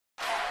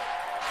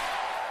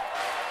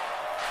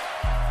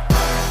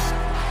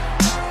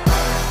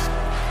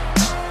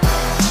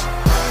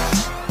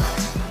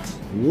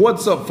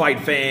What's up, fight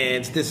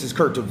fans? This is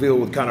Kurt DeVille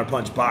with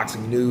Counterpunch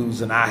Boxing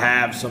News, and I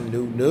have some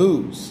new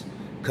news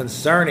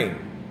concerning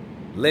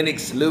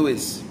Lennox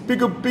Lewis,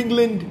 big up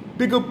England,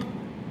 big up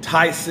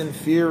Tyson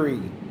Fury,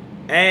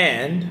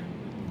 and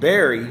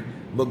Barry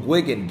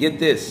McGuigan. Get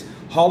this,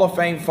 Hall of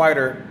Fame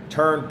fighter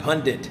turned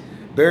pundit.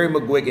 Barry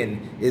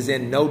McGuigan is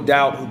in no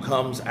doubt who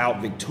comes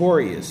out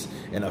victorious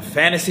in a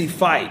fantasy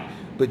fight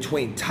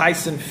between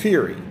Tyson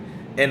Fury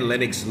and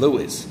Lennox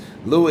Lewis.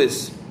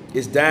 Lewis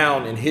is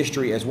down in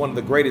history as one of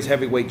the greatest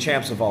heavyweight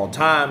champs of all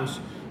times,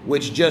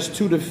 with just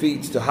 2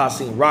 defeats to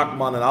Hasim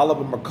Rahman and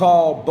Oliver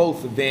McCall,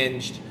 both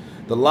avenged.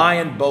 The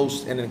Lion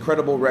boasts an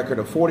incredible record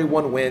of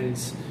 41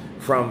 wins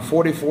from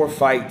 44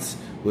 fights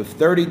with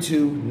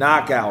 32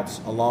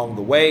 knockouts along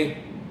the way.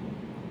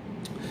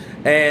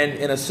 And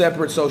in a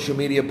separate social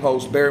media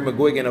post, Barry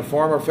McGuigan, a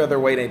former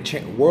featherweight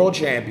and world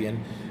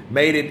champion,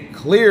 made it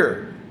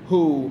clear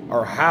who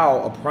or how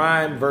a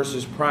prime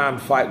versus prime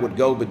fight would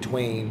go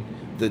between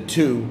the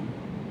two,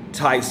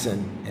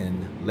 Tyson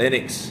and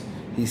Lennox.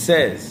 He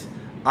says,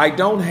 "I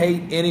don't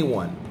hate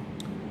anyone,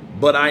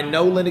 but I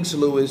know Lennox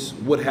Lewis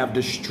would have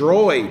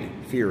destroyed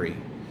Fury.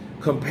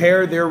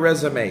 Compare their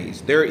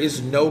resumes. There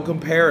is no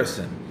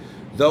comparison.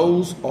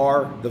 Those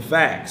are the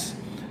facts.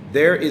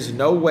 There is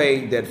no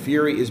way that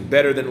Fury is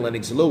better than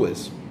Lennox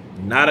Lewis.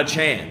 Not a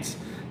chance.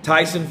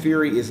 Tyson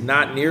Fury is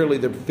not nearly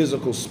the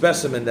physical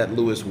specimen that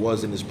Lewis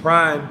was in his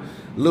prime.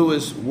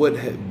 Lewis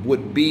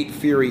would beat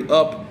Fury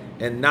up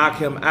and knock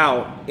him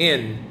out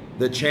in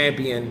the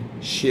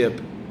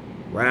championship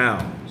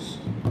rounds."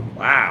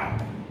 Wow.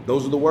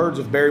 Those are the words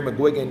of Barry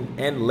McGuigan,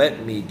 and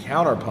let me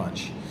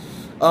counterpunch.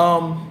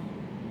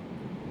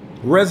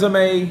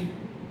 Resume,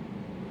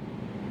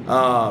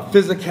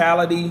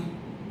 physicality,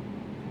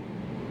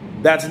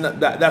 that's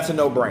a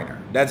no-brainer.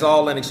 That's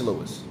all Lennox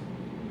Lewis.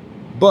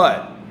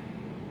 But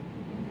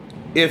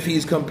if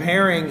he's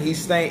comparing, he's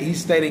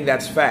stating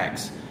that's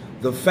facts.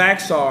 The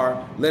facts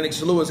are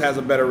Lennox Lewis has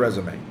a better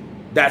resume.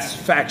 That's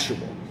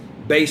factual,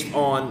 based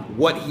on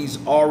what he's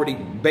what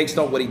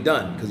he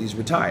done, because he's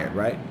retired,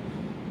 right?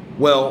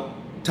 Well,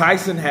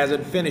 Tyson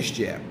hasn't finished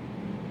yet.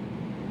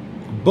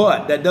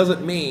 But that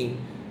doesn't mean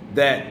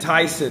that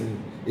Tyson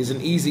is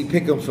an easy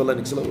pick'em for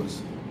Lennox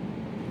Lewis.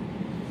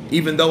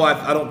 Even though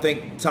I don't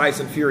think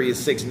Tyson Fury is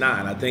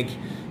 6'9", I think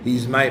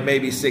he's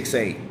maybe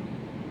 6'8",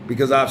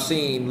 because I've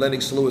seen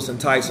Lennox Lewis and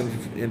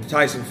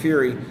Tyson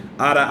Fury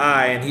eye to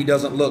eye, and he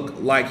doesn't look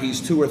like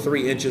he's 2 or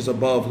 3 inches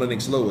above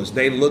Lennox Lewis.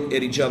 They look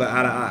at each other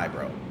eye to eye,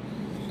 bro.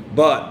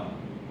 But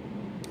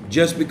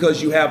just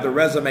because you have the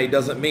resume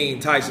doesn't mean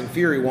Tyson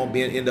Fury won't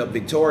end up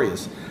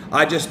victorious.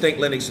 I just think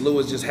Lennox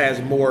Lewis just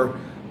has more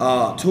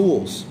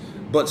tools,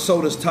 but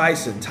so does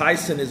Tyson.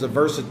 Tyson is a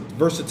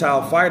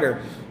versatile fighter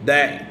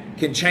that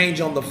can change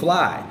on the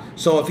fly.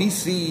 So if he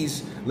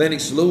sees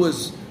Lennox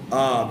Lewis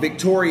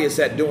victorious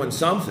at doing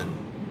something,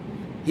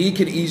 he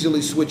could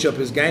easily switch up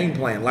his game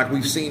plan like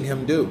we've seen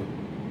him do.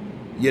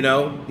 You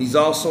know, he's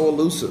also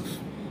elusive.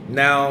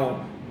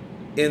 Now,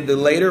 in the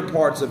later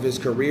parts of his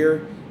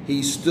career,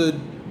 he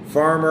stood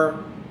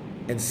firmer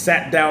and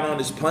sat down on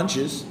his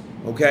punches,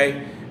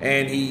 okay?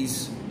 And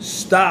he's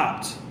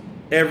stopped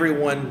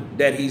everyone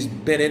that he's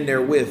been in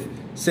there with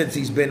since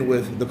he's been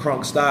with the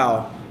Crunk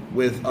style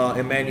with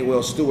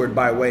Emmanuel Stewart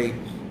by way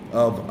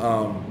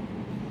of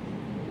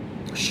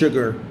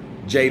Sugar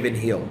Javen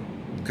Hill.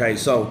 Okay,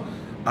 so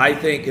I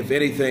think if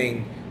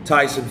anything,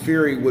 Tyson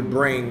Fury would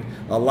bring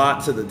a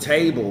lot to the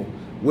table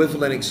with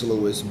Lennox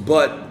Lewis,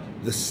 but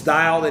the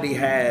style that he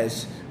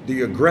has,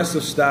 the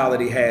aggressive style that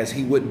he has,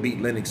 he wouldn't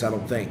beat Lennox, I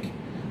don't think.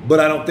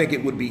 But I don't think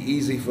it would be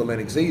easy for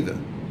Lennox either,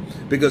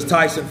 because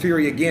Tyson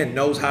Fury, again,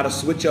 knows how to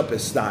switch up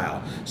his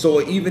style.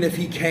 So even if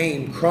he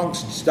came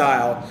Crunk's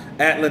style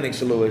at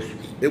Lennox Lewis,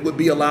 it would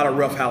be a lot of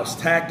roughhouse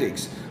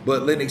tactics.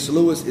 But Lennox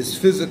Lewis is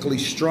physically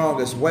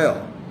strong as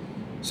well.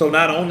 So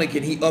not only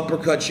can he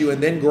uppercut you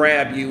and then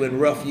grab you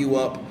and rough you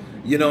up,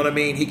 you know what I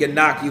mean? He can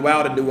knock you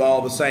out and do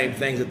all the same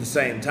things at the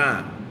same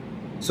time.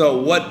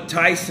 So what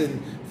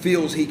Tyson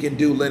feels he can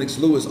do, Lennox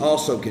Lewis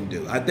also can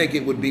do. I think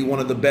it would be one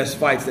of the best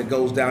fights that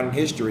goes down in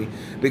history,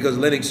 because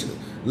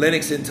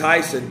Lennox and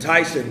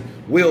Tyson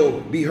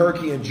will be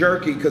herky and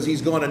jerky, because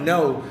he's going to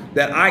know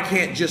that I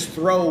can't just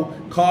throw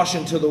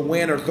caution to the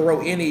wind or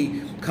throw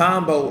any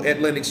combo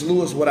at Lennox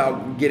Lewis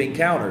without getting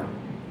countered.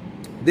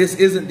 This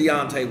isn't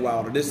Deontay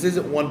Wilder. This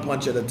isn't one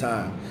punch at a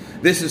time.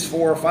 This is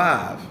 4 or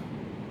 5.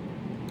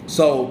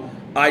 So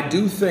I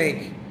do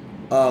think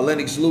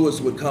Lennox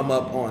Lewis would come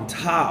up on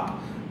top,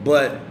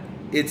 but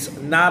it's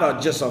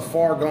not just a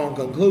far gone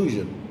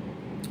conclusion,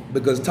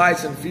 because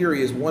Tyson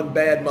Fury is one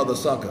bad mother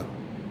sucker.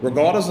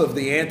 Regardless of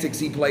the antics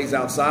he plays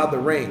outside the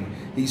ring,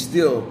 he's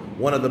still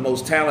one of the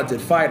most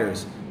talented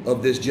fighters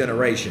of this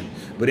generation.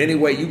 But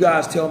anyway, you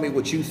guys tell me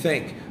what you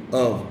think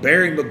of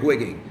Barry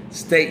McGuigan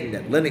stating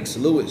that Lennox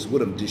Lewis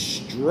would have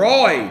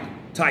destroyed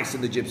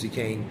Tyson the Gypsy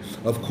King.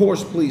 Of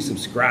course, please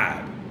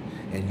subscribe.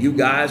 And you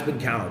guys been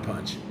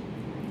Counterpunch.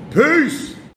 Peace!